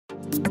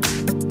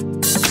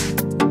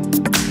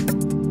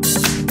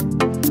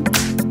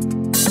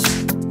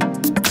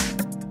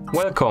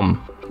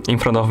Welcome! In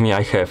front of me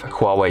I have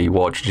HUAWEI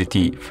Watch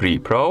GT 3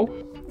 Pro,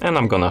 and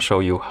I'm gonna show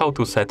you how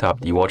to set up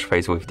the watch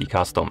face with the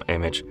custom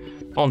image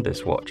on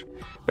this watch.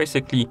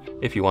 Basically,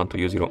 if you want to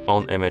use your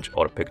own image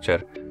or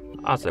picture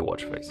as a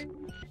watch face.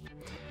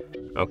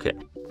 Okay,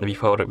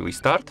 before we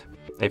start,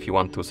 if you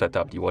want to set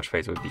up the watch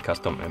face with the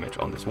custom image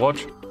on this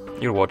watch,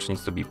 your watch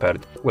needs to be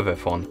paired with a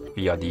phone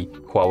via the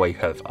HUAWEI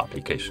Health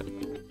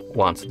application.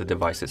 Once the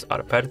devices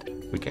are paired,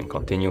 we can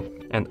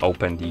continue and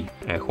open the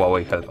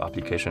HUAWEI Health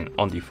application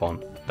on the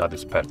phone that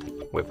is paired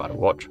with our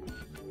watch.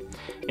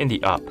 In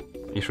the app,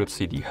 you should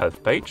see the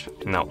health page.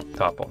 Now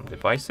tap on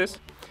devices,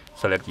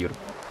 select your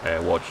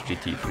Watch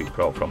GT 3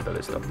 Pro from the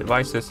list of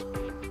devices.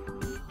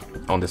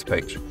 On this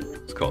page,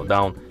 scroll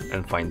down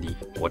and find the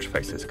watch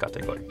faces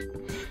category.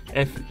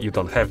 If you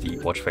don't have the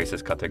watch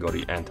faces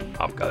category and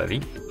app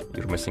gallery,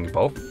 you're missing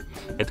both.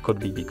 It could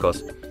be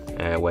because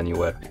when you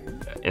were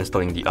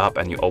installing the app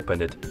and you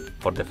opened it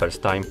for the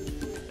first time,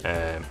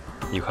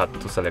 you had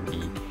to select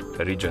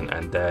the region,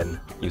 and then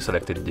you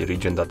selected the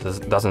region that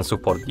doesn't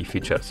support the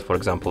features. For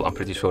example, I'm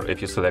pretty sure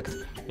if you select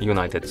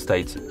United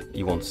States,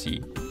 you won't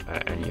see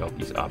any of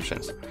these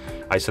options.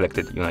 I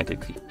selected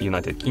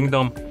United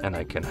Kingdom, and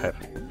I can have,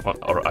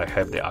 or I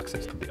have the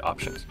access to the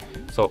options.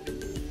 So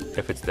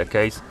if it's the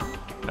case,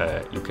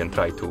 you can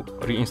try to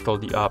reinstall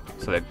the app,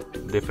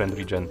 select different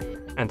region,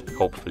 and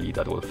hopefully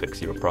that will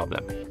fix your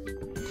problem.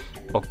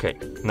 Okay,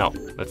 now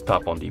let's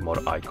tap on the more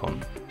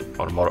icon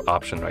or more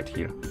option right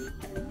here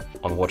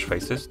on watch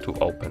faces to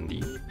open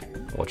the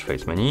watch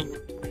face menu.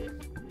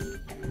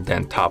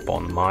 Then tap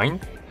on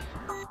mine,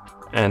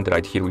 and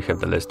right here we have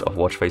the list of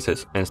watch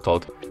faces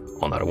installed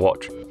on our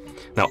watch.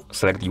 Now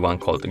select the one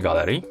called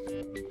gallery,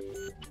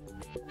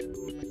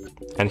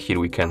 and here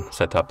we can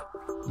set up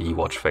the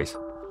watch face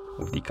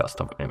with the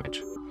custom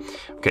image.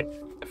 Okay,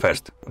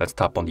 first let's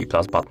tap on the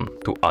plus button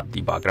to add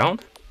the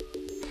background,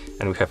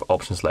 and we have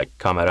options like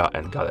camera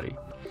and gallery.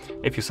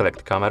 If you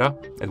select camera,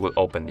 it will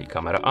open the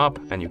camera app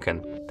and you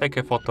can take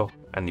a photo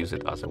and use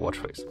it as a watch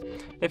face.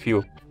 If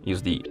you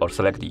use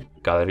select the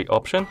gallery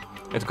option,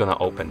 it's gonna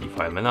open the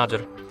file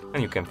manager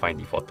and you can find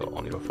the photo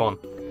on your phone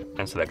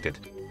and select it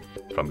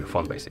from your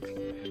phone basically.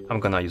 I'm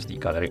gonna use the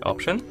gallery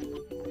option.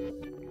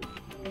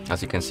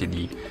 As you can see,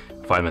 the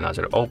file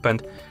manager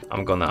opened.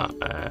 I'm gonna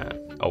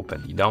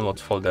open the downloads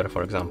folder,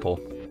 for example,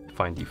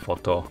 find the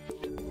photo,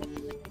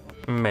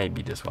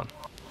 maybe this one.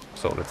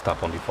 So let's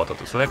tap on the photo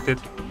to select it,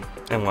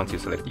 and once you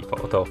select the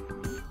photo,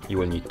 you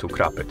will need to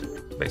crop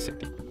it,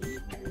 basically.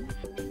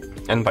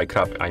 And by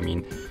crop, I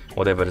mean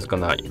whatever is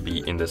gonna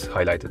be in this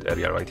highlighted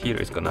area right here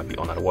is gonna be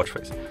on our watch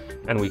face.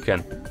 And we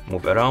can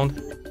move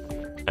around,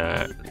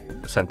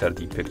 center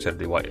the picture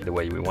the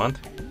way we want.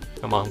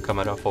 Come on,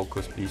 camera,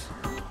 focus, please.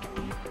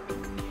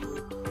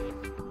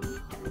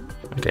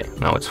 Okay,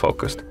 now it's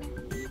focused.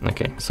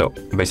 Okay, so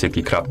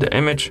basically crop the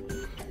image,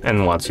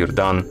 and once you're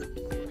done,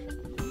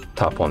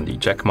 tap on the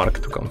check mark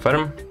to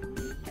confirm,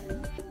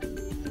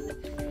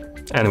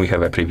 and we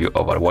have a preview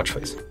of our watch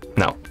face.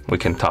 Now we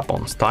can tap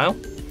on style,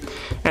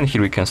 and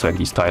here we can select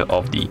the style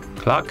of the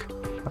clock.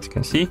 As you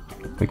can see,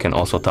 we can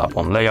also tap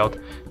on layout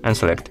and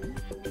select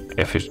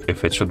if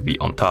it should be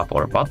on top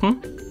or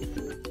button,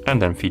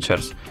 and then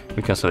features,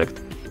 we can select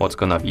what's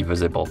gonna be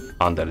visible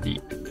under the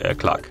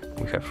clock.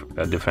 We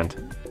have different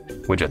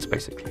widgets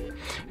basically.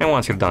 And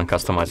once you're done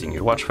customizing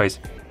your watch face,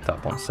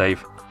 tap on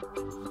save.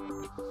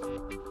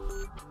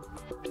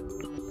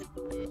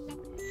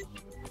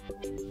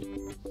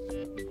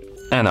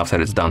 And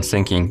after it's done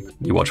syncing,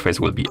 the watch face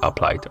will be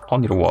applied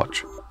on your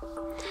watch.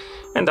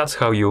 And that's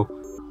how you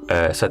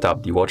set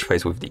up the watch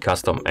face with the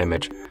custom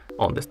image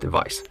on this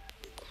device.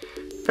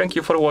 Thank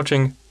you for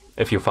watching.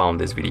 If you found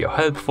this video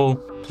helpful,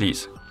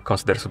 please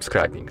consider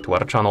subscribing to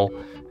our channel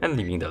and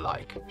leaving the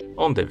like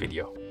on the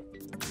video.